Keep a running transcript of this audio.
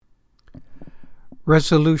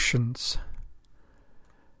Resolutions.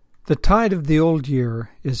 The tide of the old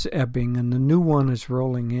year is ebbing and the new one is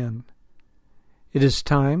rolling in. It is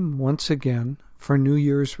time, once again, for New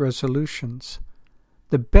Year's resolutions,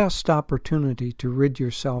 the best opportunity to rid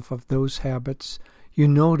yourself of those habits you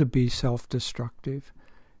know to be self-destructive,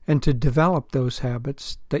 and to develop those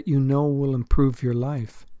habits that you know will improve your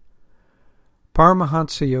life.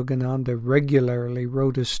 Paramhansa Yogananda regularly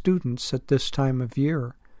wrote his students at this time of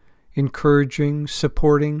year, encouraging,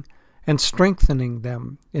 supporting, and strengthening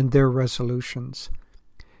them in their resolutions.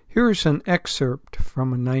 Here is an excerpt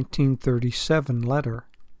from a 1937 letter.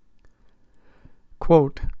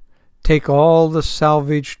 Quote, "Take all the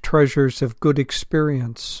salvaged treasures of good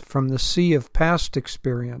experience from the sea of past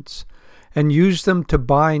experience and use them to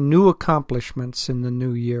buy new accomplishments in the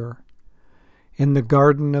new year. In the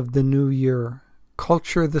garden of the new year,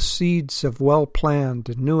 culture the seeds of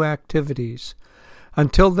well-planned new activities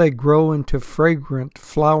until they grow into fragrant,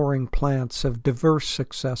 flowering plants of diverse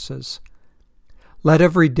successes. Let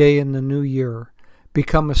every day in the new year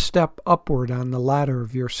become a step upward on the ladder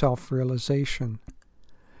of your self-realization.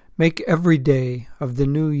 Make every day of the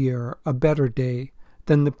new year a better day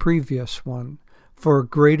than the previous one for a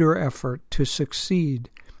greater effort to succeed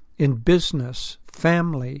in business,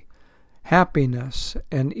 family, happiness,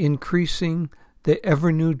 and increasing the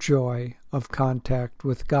ever-new joy of contact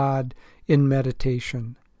with God in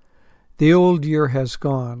meditation. The old year has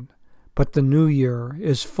gone, but the new year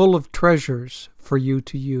is full of treasures for you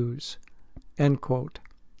to use." End quote.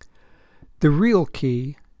 The real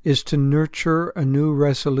key is to nurture a new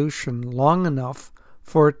resolution long enough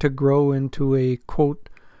for it to grow into a, quote,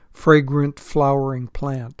 fragrant flowering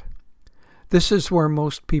plant. This is where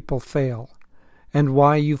most people fail, and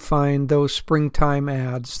why you find those springtime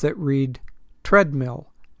ads that read,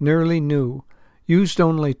 "Treadmill, nearly new, used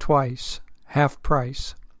only twice, half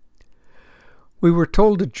price." We were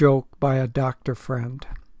told a joke by a doctor friend.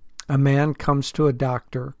 A man comes to a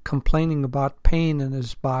doctor complaining about pain in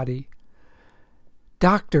his body.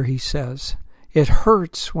 "Doctor," he says, "it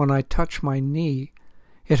hurts when I touch my knee.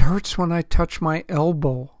 It hurts when I touch my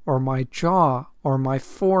elbow or my jaw or my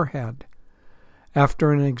forehead."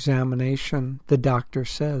 After an examination, the doctor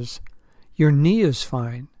says, "Your knee is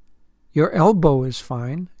fine. Your elbow is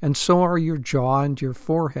fine, and so are your jaw and your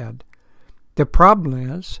forehead. The problem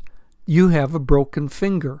is, you have a broken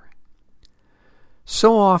finger."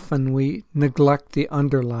 So often we neglect the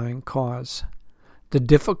underlying cause. The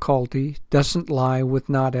difficulty doesn't lie with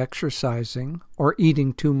not exercising, or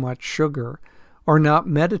eating too much sugar, or not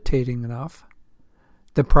meditating enough.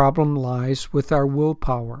 The problem lies with our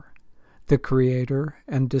willpower, the creator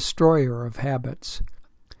and destroyer of habits.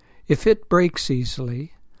 If it breaks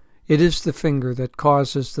easily, it is the finger that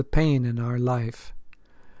causes the pain in our life.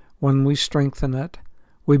 When we strengthen it,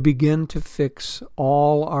 we begin to fix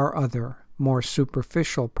all our other, more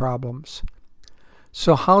superficial problems.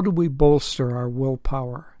 So how do we bolster our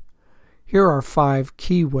willpower? Here are 5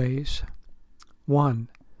 key ways. 1.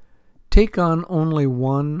 Take on only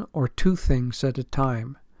 1 or 2 things at a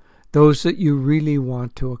time, those that you really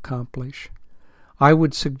want to accomplish. I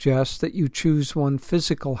would suggest that you choose 1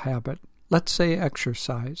 physical habit, let's say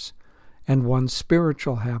exercise, and 1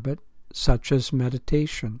 spiritual habit, such as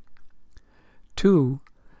meditation. 2.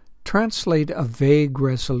 Translate a vague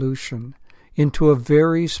resolution into a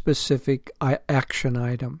very specific action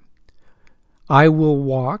item. I will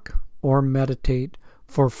walk or meditate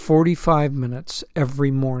for 45 minutes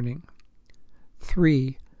every morning.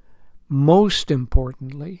 3. Most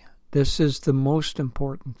importantly, this is the most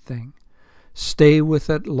important thing, stay with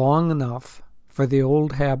it long enough for the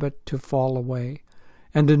old habit to fall away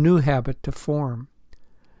and a new habit to form.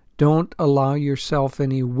 Don't allow yourself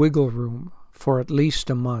any wiggle room for at least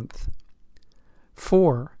a month.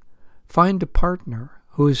 4. Find a partner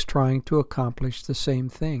who is trying to accomplish the same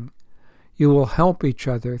thing. You will help each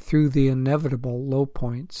other through the inevitable low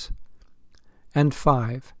points. And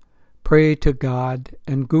 5. Pray to God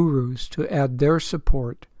and gurus to add their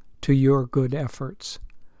support to your good efforts.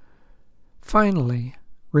 Finally,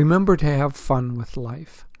 remember to have fun with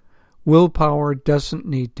life. Willpower doesn't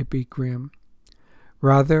need to be grim.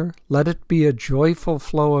 Rather, let it be a joyful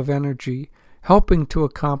flow of energy helping to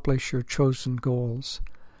accomplish your chosen goals.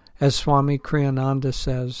 As Swami Kriyananda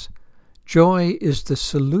says, joy is the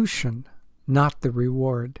solution, not the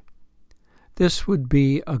reward. This would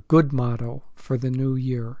be a good motto for the new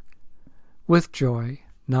year. With joy,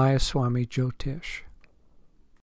 Nayaswami Jyotish.